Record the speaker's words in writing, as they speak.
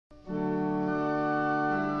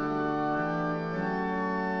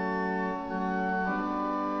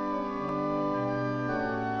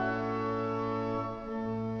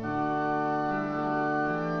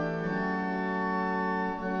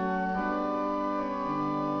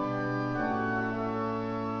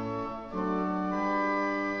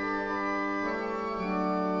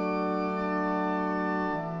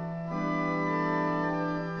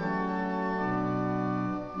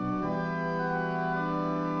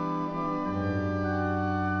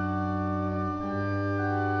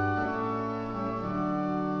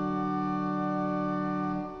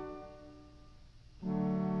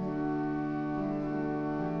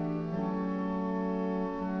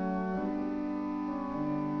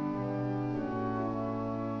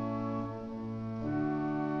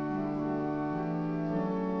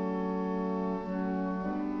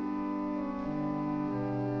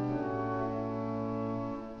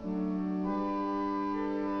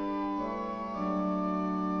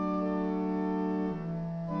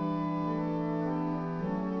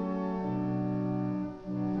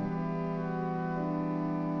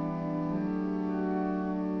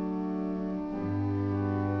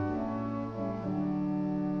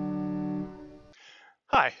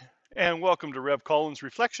Hi, and welcome to Rev Collins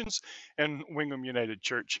Reflections and Wingham United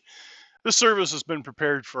Church. This service has been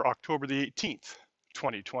prepared for October the 18th,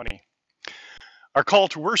 2020. Our call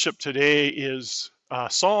to worship today is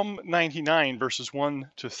Psalm 99, verses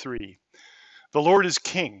 1 to 3. The Lord is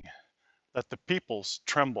King, let the peoples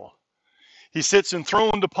tremble. He sits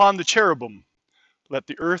enthroned upon the cherubim, let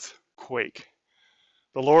the earth quake.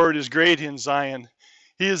 The Lord is great in Zion,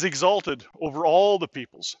 he is exalted over all the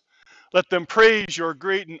peoples. Let them praise your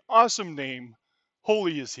great and awesome name.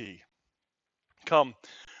 Holy is he. Come,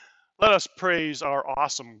 let us praise our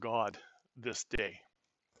awesome God this day.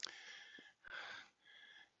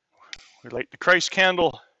 We light the Christ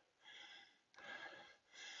candle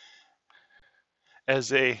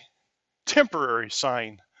as a temporary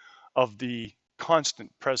sign of the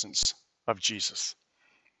constant presence of Jesus.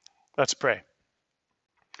 Let's pray.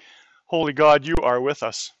 Holy God, you are with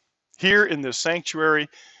us here in this sanctuary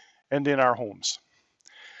and in our homes.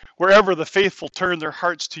 Wherever the faithful turn their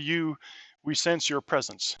hearts to you, we sense your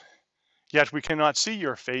presence. Yet we cannot see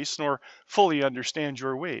your face nor fully understand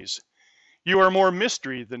your ways. You are more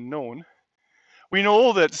mystery than known. We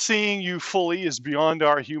know that seeing you fully is beyond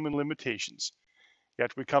our human limitations.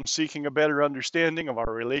 Yet we come seeking a better understanding of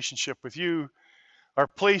our relationship with you, our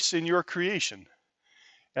place in your creation,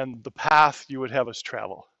 and the path you would have us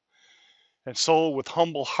travel. And so, with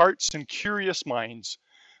humble hearts and curious minds,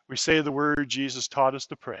 we say the word Jesus taught us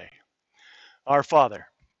to pray. Our Father,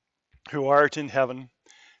 who art in heaven,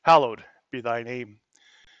 hallowed be thy name.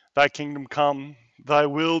 Thy kingdom come, thy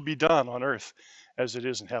will be done on earth as it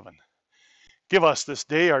is in heaven. Give us this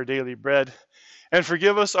day our daily bread, and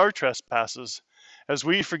forgive us our trespasses, as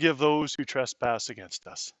we forgive those who trespass against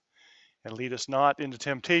us. And lead us not into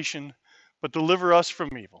temptation, but deliver us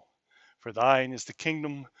from evil. For thine is the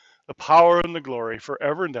kingdom, the power, and the glory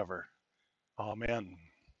forever and ever. Amen.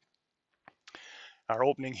 Our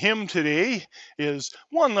opening hymn today is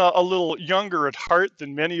one a little younger at heart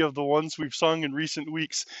than many of the ones we've sung in recent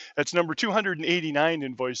weeks. It's number 289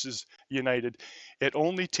 in Voices United. It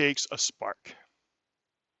only takes a spark.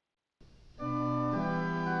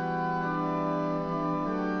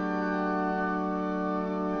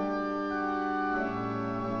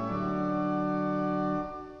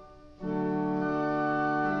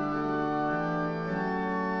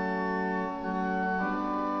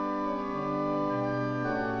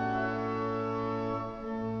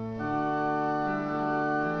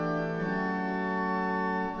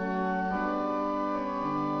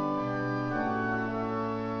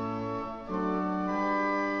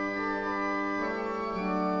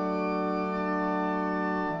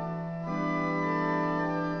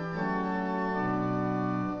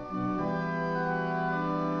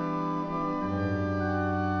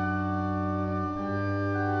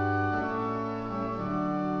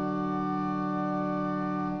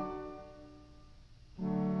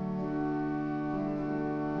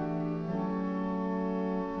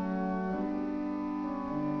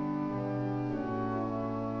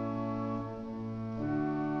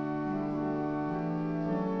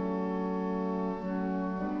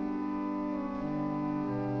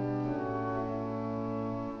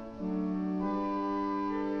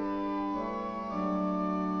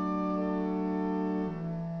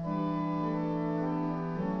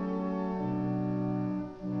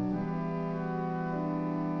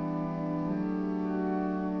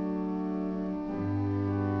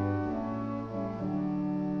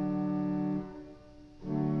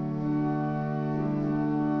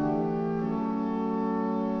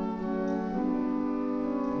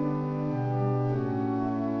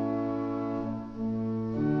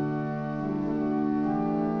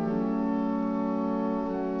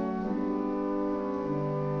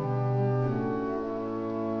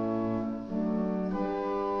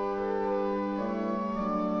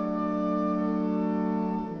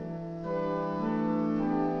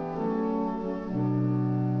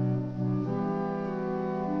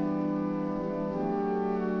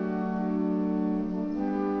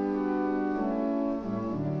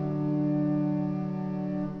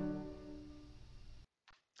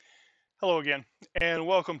 Hello again, and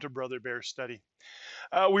welcome to Brother Bear Study.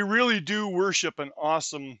 We really do worship an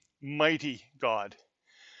awesome, mighty God.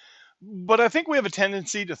 But I think we have a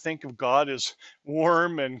tendency to think of God as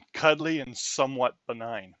warm and cuddly and somewhat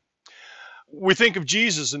benign. We think of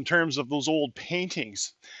Jesus in terms of those old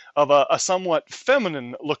paintings of a somewhat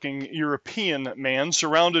feminine looking European man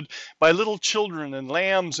surrounded by little children and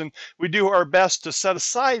lambs, and we do our best to set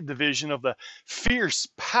aside the vision of the fierce,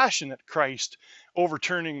 passionate Christ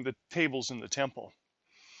overturning the tables in the temple.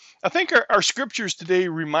 I think our scriptures today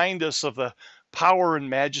remind us of the power and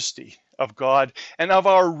majesty of God and of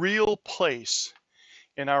our real place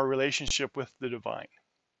in our relationship with the divine.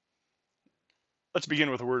 Let's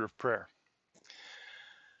begin with a word of prayer.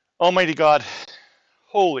 Almighty God,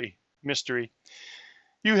 holy mystery,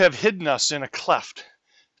 you have hidden us in a cleft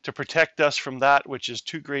to protect us from that which is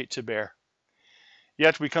too great to bear.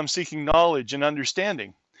 Yet we come seeking knowledge and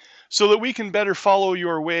understanding so that we can better follow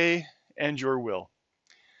your way and your will.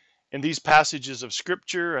 In these passages of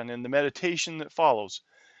Scripture and in the meditation that follows,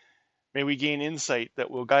 may we gain insight that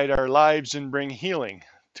will guide our lives and bring healing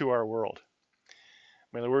to our world.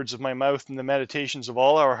 May the words of my mouth and the meditations of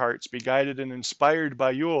all our hearts be guided and inspired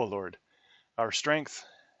by you, O Lord, our strength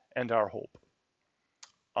and our hope.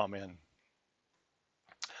 Amen.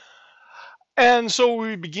 And so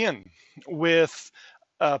we begin with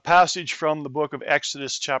a passage from the book of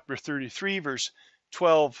Exodus, chapter 33, verse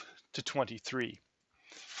 12 to 23.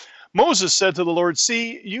 Moses said to the Lord,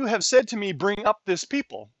 "See, you have said to me, bring up this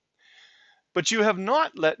people, but you have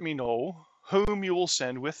not let me know whom you will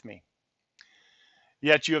send with me.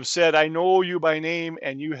 Yet you have said, I know you by name,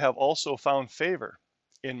 and you have also found favor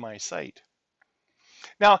in my sight.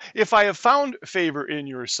 Now, if I have found favor in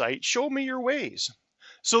your sight, show me your ways,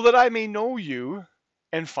 so that I may know you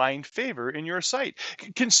and find favor in your sight.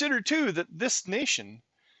 Consider, too, that this nation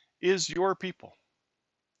is your people."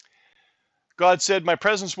 God said, "My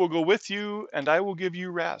presence will go with you, and I will give you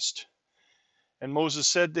rest." And Moses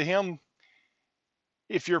said to him,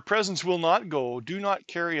 "If your presence will not go, do not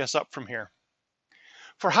carry us up from here.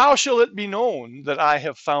 For how shall it be known that I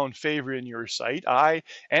have found favor in your sight, I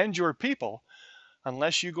and your people,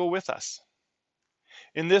 unless you go with us?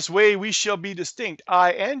 In this way we shall be distinct,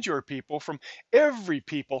 I and your people, from every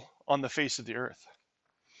people on the face of the earth."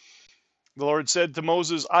 The Lord said to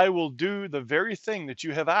Moses, "I will do the very thing that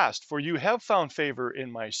you have asked, for you have found favor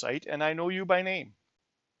in my sight, and I know you by name."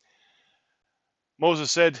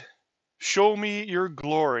 Moses said, "Show me your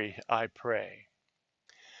glory, I pray."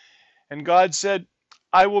 And God said,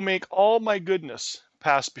 "I will make all my goodness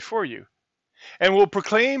pass before you, and will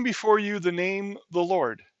proclaim before you the name the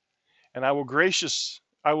Lord. And I will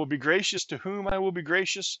be gracious to whom I will be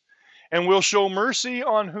gracious, and will show mercy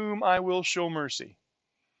on whom I will show mercy.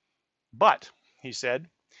 But," he said,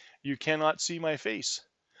 "you cannot see my face,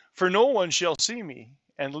 for no one shall see me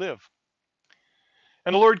and live."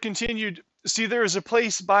 And the Lord continued, "See, there is a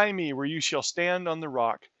place by me where you shall stand on the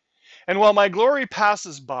rock. And while my glory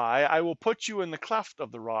passes by, I will put you in the cleft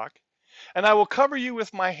of the rock, and I will cover you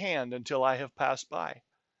with my hand until I have passed by.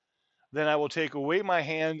 Then I will take away my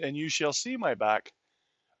hand, and you shall see my back,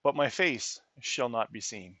 but my face shall not be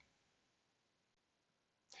seen."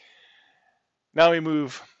 Now we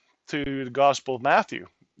move to the Gospel of Matthew,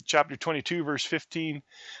 chapter 22, verse 15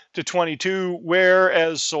 to 22, where,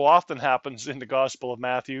 as so often happens in the Gospel of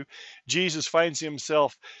Matthew, Jesus finds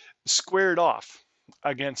himself squared off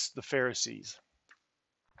against the Pharisees.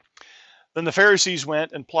 Then the Pharisees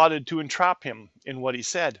went and plotted to entrap him in what he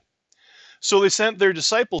said. So they sent their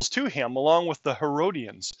disciples to him along with the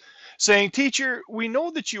Herodians, saying, "Teacher, we know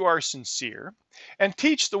that you are sincere and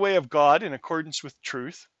teach the way of God in accordance with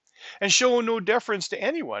truth, and show no deference to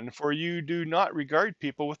anyone, for you do not regard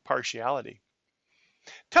people with partiality.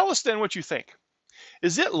 Tell us then what you think.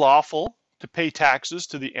 Is it lawful to pay taxes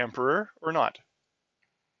to the emperor or not?"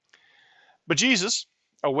 But Jesus,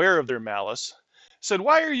 aware of their malice, said,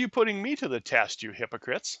 "Why are you putting me to the test, you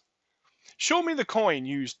hypocrites? Show me the coin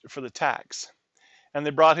used for the tax." And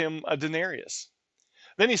they brought him a denarius.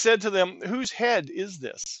 Then he said to them, "Whose head is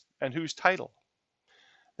this, and whose title?"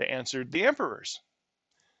 They answered, "The emperor's."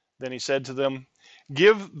 Then he said to them,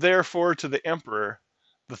 "Give therefore to the emperor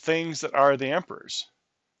the things that are the emperor's,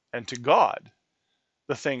 and to God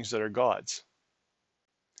the things that are God's."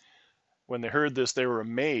 When they heard this, they were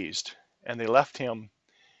amazed, and they left him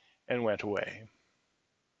and went away.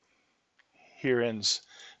 Here ends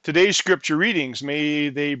today's scripture readings. May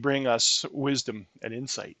they bring us wisdom and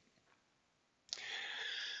insight.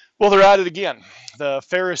 Well, they're at it again. The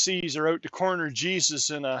Pharisees are out to corner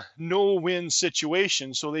Jesus in a no-win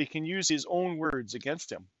situation so they can use his own words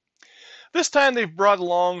against him. This time they've brought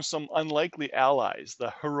along some unlikely allies,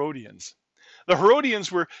 the Herodians. The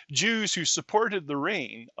Herodians were Jews who supported the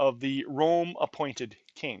reign of the Rome-appointed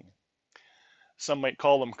king. Some might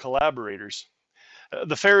call them collaborators.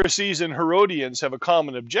 The Pharisees and Herodians have a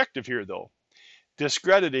common objective here, though: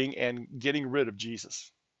 discrediting and getting rid of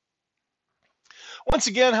Jesus. Once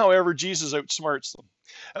again, however, Jesus outsmarts them.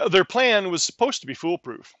 Their plan was supposed to be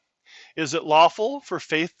foolproof. Is it lawful for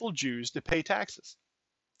faithful Jews to pay taxes?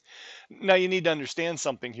 Now you need to understand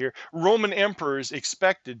something here. Roman emperors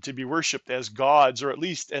expected to be worshipped as gods, or at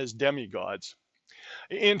least as demigods.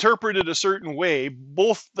 Interpreted a certain way,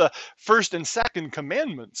 both the first and second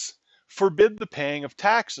commandments forbid the paying of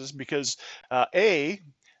taxes because A,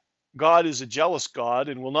 God is a jealous God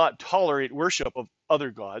and will not tolerate worship of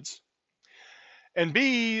other gods. And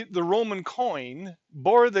B, the Roman coin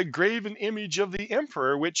bore the graven image of the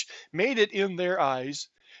emperor, which made it in their eyes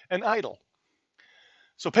an idol.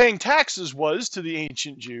 So paying taxes was, to the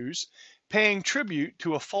ancient Jews, paying tribute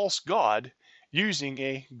to a false god using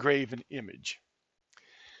a graven image.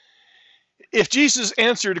 If Jesus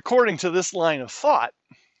answered according to this line of thought,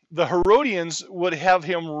 the Herodians would have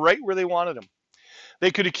him right where they wanted him.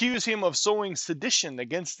 They could accuse him of sowing sedition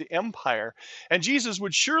against the empire, and Jesus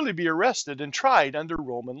would surely be arrested and tried under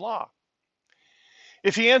Roman law.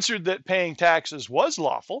 If he answered that paying taxes was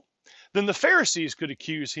lawful, then the Pharisees could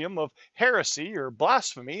accuse him of heresy or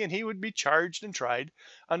blasphemy, and he would be charged and tried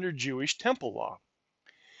under Jewish temple law.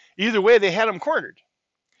 Either way, they had him cornered,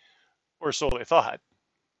 or so they thought.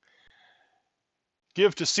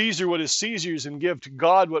 Give to Caesar what is Caesar's and give to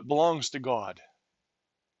God what belongs to God.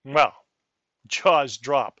 Well, jaws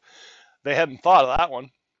drop. They hadn't thought of that one.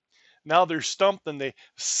 Now they're stumped and they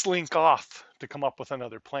slink off to come up with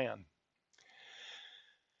another plan.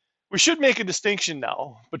 We should make a distinction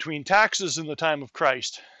now between taxes in the time of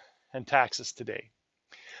Christ and taxes today.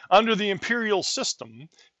 Under the imperial system,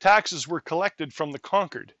 taxes were collected from the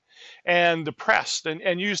conquered and oppressed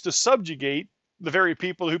and used to subjugate the very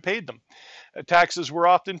people who paid them. Taxes were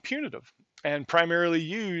often punitive and primarily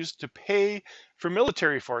used to pay for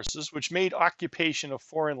military forces, which made occupation of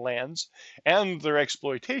foreign lands and their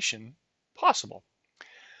exploitation possible.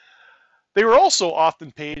 They were also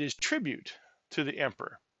often paid as tribute to the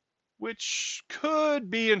emperor, which could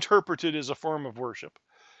be interpreted as a form of worship,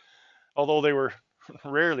 although they were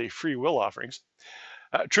rarely free will offerings.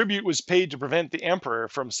 Tribute was paid to prevent the emperor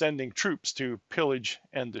from sending troops to pillage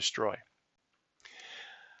and destroy.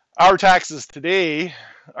 Our taxes today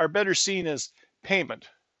are better seen as payment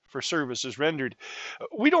for services rendered.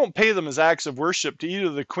 We don't pay them as acts of worship to either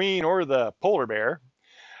the Queen or the polar bear.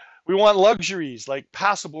 We want luxuries like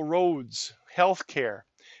passable roads, health care,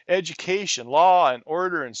 education, law and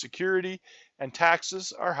order and security, and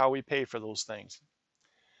taxes are how we pay for those things.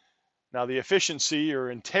 Now, the efficiency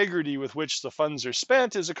or integrity with which the funds are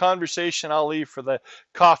spent is a conversation I'll leave for the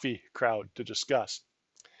coffee crowd to discuss.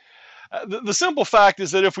 The simple fact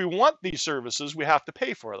is that if we want these services, we have to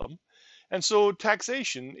pay for them, and so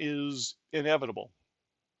taxation is inevitable.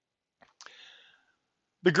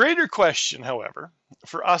 The greater question, however,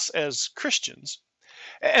 for us as Christians,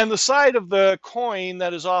 and the side of the coin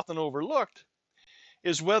that is often overlooked,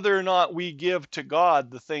 is whether or not we give to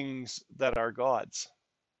God the things that are God's.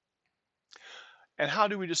 And how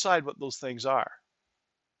do we decide what those things are?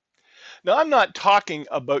 Now, I'm not talking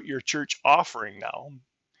about your church offering now,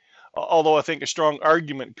 although I think a strong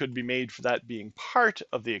argument could be made for that being part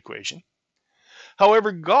of the equation.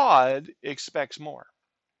 However, God expects more.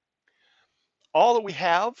 All that we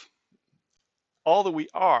have, all that we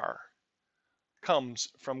are, comes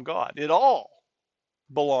from God. It all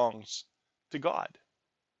belongs to God.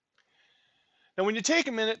 Now, when you take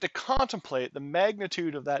a minute to contemplate the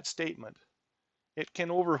magnitude of that statement, it can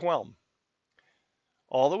overwhelm.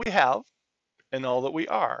 All that we have and all that we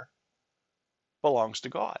are belongs to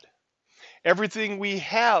God. Everything we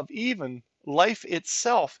have, even life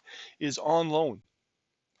itself, is on loan.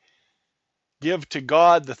 Give to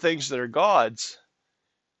God the things that are God's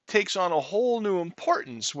takes on a whole new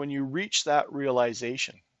importance when you reach that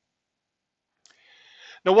realization.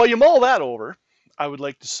 Now, while you mull that over, I would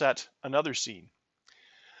like to set another scene.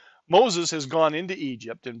 Moses has gone into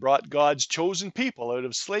Egypt and brought God's chosen people out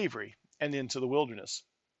of slavery and into the wilderness.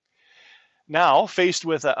 Now, faced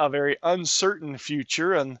with a very uncertain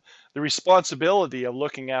future and the responsibility of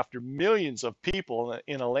looking after millions of people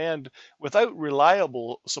in a land without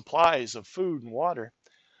reliable supplies of food and water,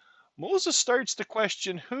 Moses starts to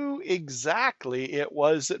question who exactly it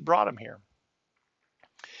was that brought him here.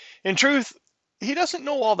 In truth, he doesn't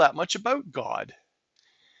know all that much about God.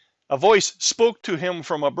 A voice spoke to him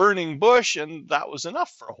from a burning bush, and that was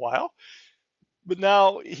enough for a while. But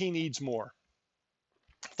now he needs more.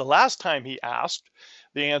 The last time he asked,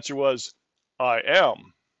 the answer was, "I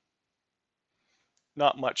am."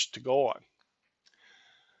 Not much to go on.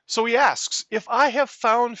 So he asks, "If I have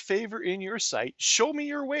found favor in your sight, show me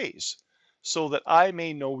your ways, so that I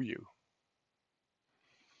may know you."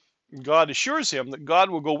 God assures him that God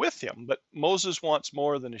will go with him, but Moses wants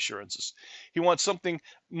more than assurances. He wants something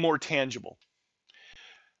more tangible.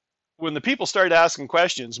 When the people start asking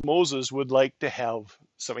questions, Moses would like to have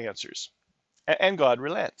some answers, and God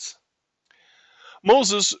relents.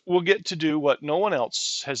 Moses will get to do what no one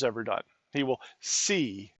else has ever done. He will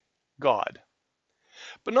see God.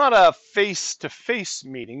 but not a face-to-face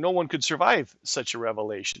meeting. No one could survive such a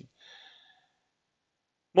revelation.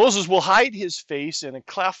 Moses will hide his face in a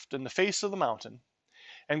cleft in the face of the mountain,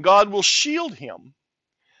 and God will shield him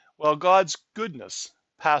while God's goodness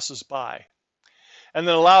passes by, and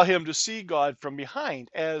then allow him to see God from behind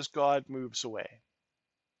as God moves away.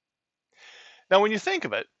 Now, when you think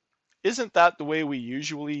of it, isn't that the way we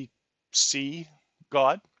usually see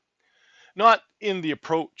God? Not in the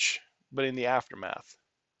approach, but in the aftermath.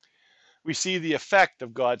 We see the effect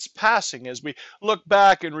of God's passing as we look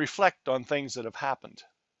back and reflect on things that have happened.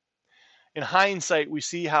 In hindsight, we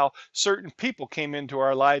see how certain people came into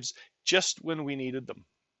our lives just when we needed them.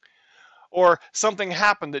 Or something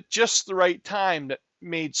happened at just the right time that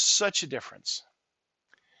made such a difference.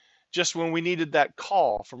 Just when we needed that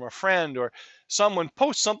call from a friend, or someone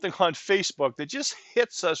posts something on Facebook that just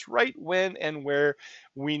hits us right when and where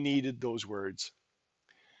we needed those words.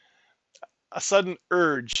 A sudden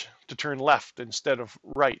urge to turn left instead of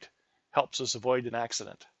right helps us avoid an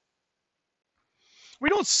accident. We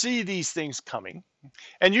don't see these things coming,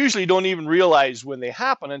 and usually don't even realize when they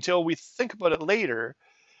happen until we think about it later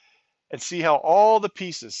and see how all the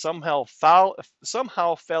pieces somehow fell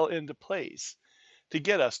into place to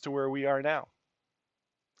get us to where we are now.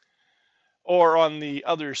 Or on the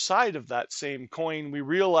other side of that same coin, we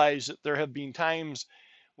realize that there have been times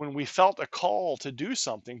when we felt a call to do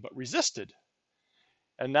something but resisted,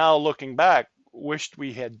 and now looking back, wished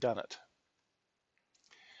we had done it.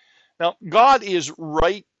 Now, God is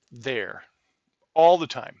right there all the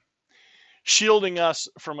time, shielding us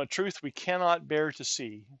from a truth we cannot bear to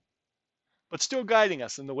see, but still guiding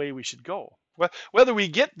us in the way we should go. Whether we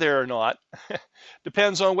get there or not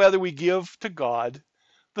depends on whether we give to God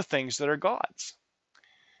the things that are God's.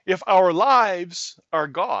 If our lives are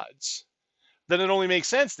God's, then it only makes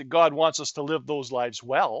sense that God wants us to live those lives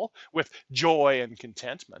well, with joy and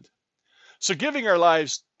contentment. So giving our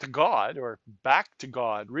lives to God, or back to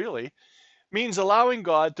God really, means allowing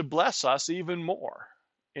God to bless us even more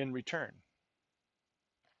in return.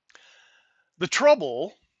 The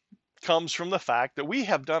trouble comes from the fact that we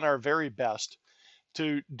have done our very best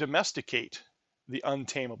to domesticate the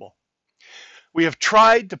untamable. We have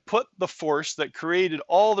tried to put the force that created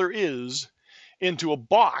all there is into a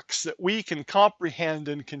box that we can comprehend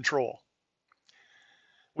and control.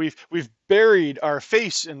 We've buried our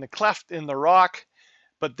face in the cleft in the rock,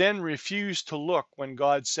 but then refused to look when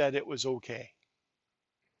God said it was okay.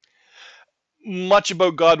 Much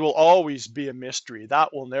about God will always be a mystery.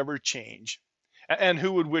 That will never change. And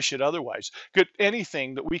who would wish it otherwise? Could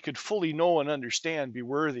anything that we could fully know and understand be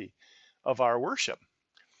worthy of our worship?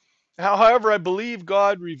 However, I believe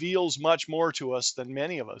God reveals much more to us than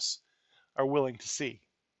many of us are willing to see.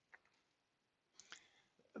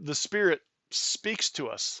 The Spirit speaks to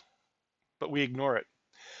us, but we ignore it.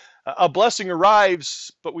 A blessing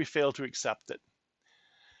arrives, but we fail to accept it.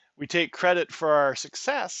 We take credit for our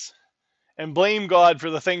success and blame God for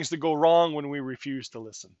the things that go wrong when we refuse to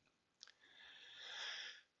listen.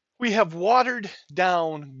 We have watered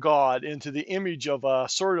down God into the image of a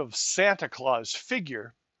sort of Santa Claus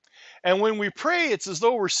figure. And when we pray, it's as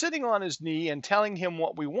though we're sitting on his knee and telling him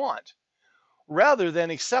what we want, rather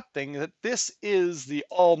than accepting that this is the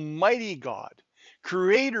Almighty God,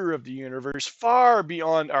 creator of the universe, far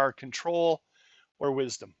beyond our control or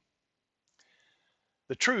wisdom.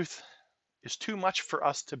 The truth is too much for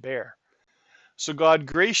us to bear. So God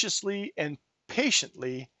graciously and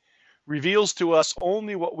patiently reveals to us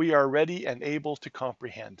only what we are ready and able to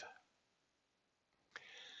comprehend.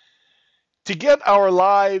 To get our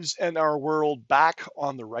lives and our world back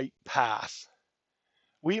on the right path,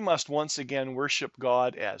 we must once again worship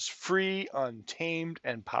God as free, untamed,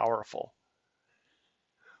 and powerful.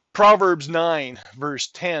 Proverbs 9, verse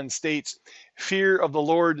 10 states, "Fear of the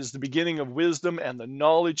Lord is the beginning of wisdom, and the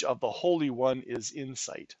knowledge of the Holy One is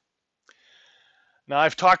insight." Now,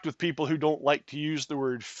 I've talked with people who don't like to use the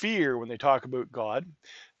word fear when they talk about God,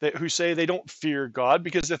 who say they don't fear God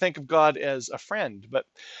because they think of God as a friend. But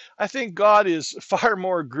I think God is far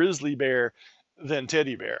more grizzly bear than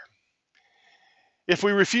teddy bear. If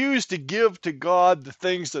we refuse to give to God the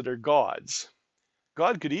things that are God's,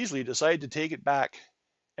 God could easily decide to take it back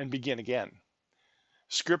and begin again.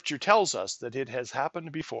 Scripture tells us that it has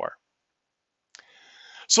happened before.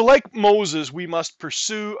 So like Moses, we must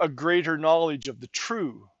pursue a greater knowledge of the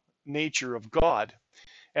true nature of God,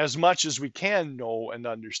 as much as we can know and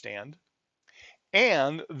understand,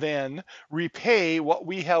 and then repay what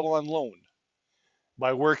we have on loan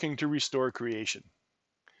by working to restore creation.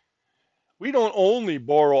 We don't only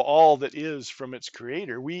borrow all that is from its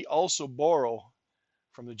creator, we also borrow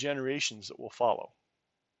from the generations that will follow.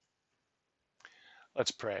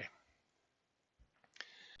 Let's pray.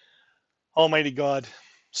 Almighty God,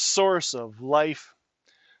 source of life,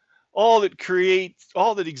 all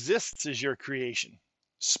that exists is your creation,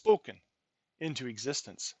 spoken into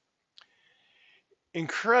existence.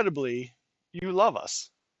 Incredibly, you love us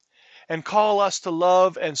and call us to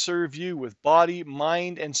love and serve you with body,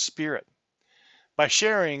 mind, and spirit by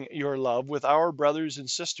sharing your love with our brothers and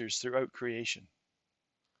sisters throughout creation.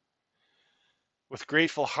 With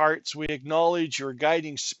grateful hearts, we acknowledge your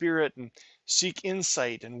guiding spirit and seek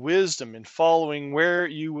insight and wisdom in following where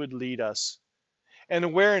you would lead us, and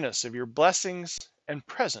awareness of your blessings and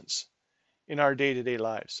presence in our day-to-day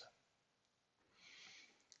lives.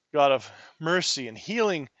 God of mercy and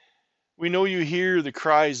healing, we know you hear the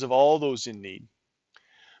cries of all those in need.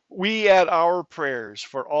 We add our prayers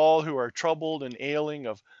for all who are troubled and ailing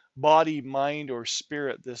of body, mind, or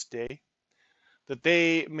spirit this day, that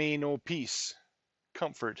they may know peace,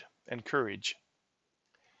 comfort, and courage.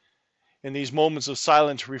 In these moments of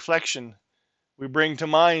silent reflection, we bring to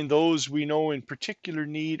mind those we know in particular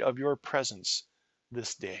need of your presence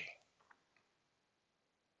this day.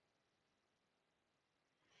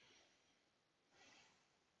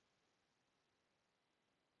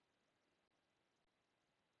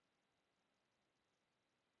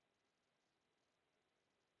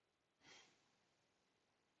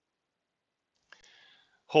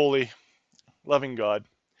 Holy, loving God,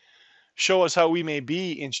 show us how we may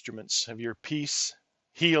be instruments of your peace,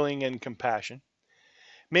 healing, and compassion.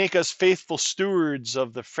 Make us faithful stewards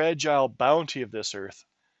of the fragile bounty of this earth,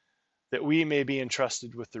 that we may be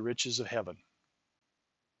entrusted with the riches of heaven.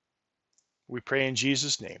 We pray in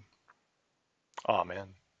Jesus' name. Amen.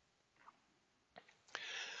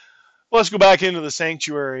 Let's go back into the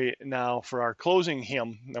sanctuary now for our closing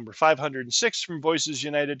hymn, number 506 from Voices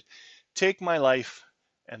United, Take My Life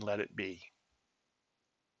and Let It Be.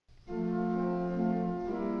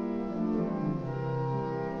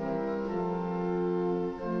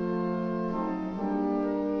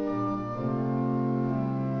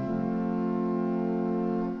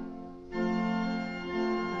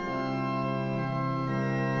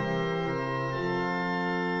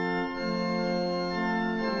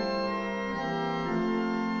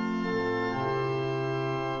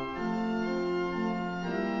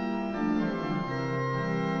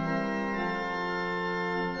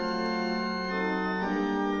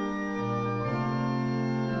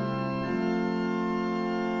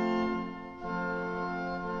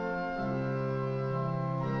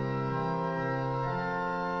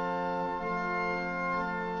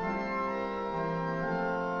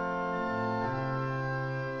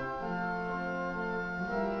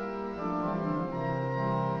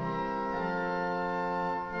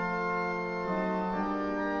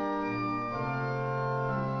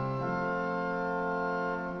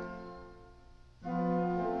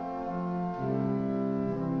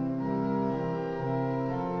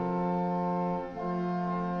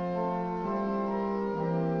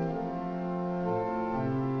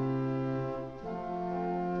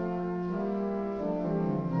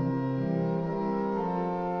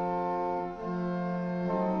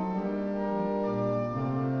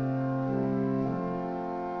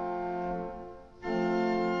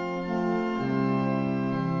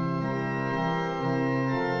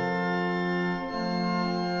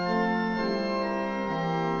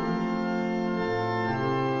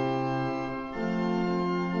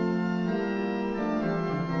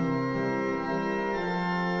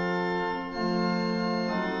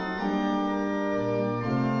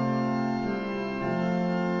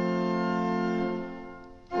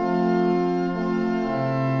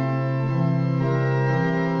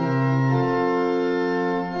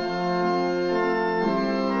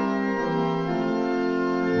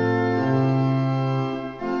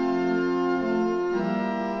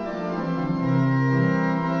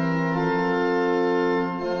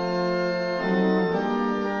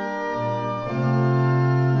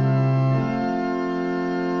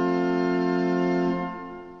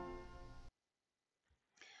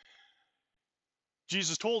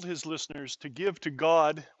 Jesus told his listeners to give to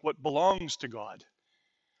God what belongs to God.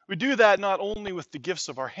 We do that not only with the gifts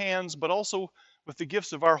of our hands, but also with the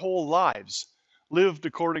gifts of our whole lives, lived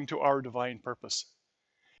according to our divine purpose.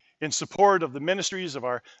 In support of the ministries of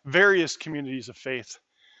our various communities of faith,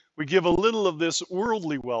 we give a little of this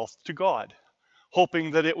worldly wealth to God, hoping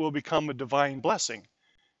that it will become a divine blessing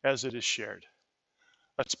as it is shared.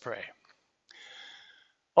 Let's pray.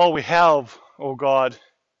 All we have, O God,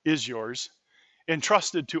 is yours,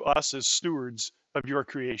 entrusted to us as stewards of your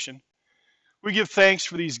creation. We give thanks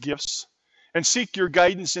for these gifts and seek your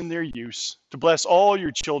guidance in their use to bless all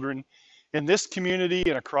your children in this community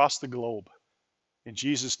and across the globe. In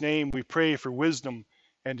Jesus' name, we pray for wisdom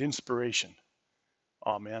and inspiration.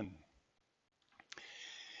 Amen.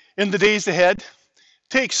 In the days ahead,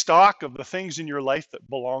 take stock of the things in your life that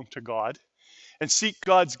belong to God and seek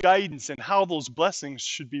God's guidance in how those blessings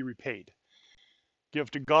should be repaid. Give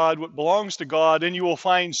to God what belongs to God, and you will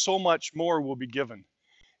find so much more will be given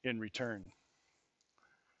in return.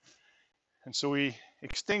 And so we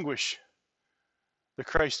extinguish the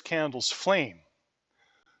Christ candle's flame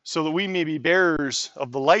so that we may be bearers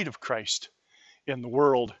of the light of Christ in the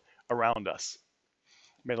world around us.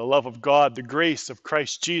 May the love of God, the grace of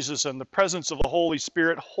Christ Jesus, and the presence of the Holy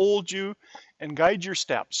Spirit hold you and guide your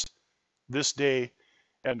steps this day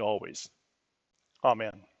and always.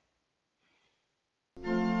 Amen.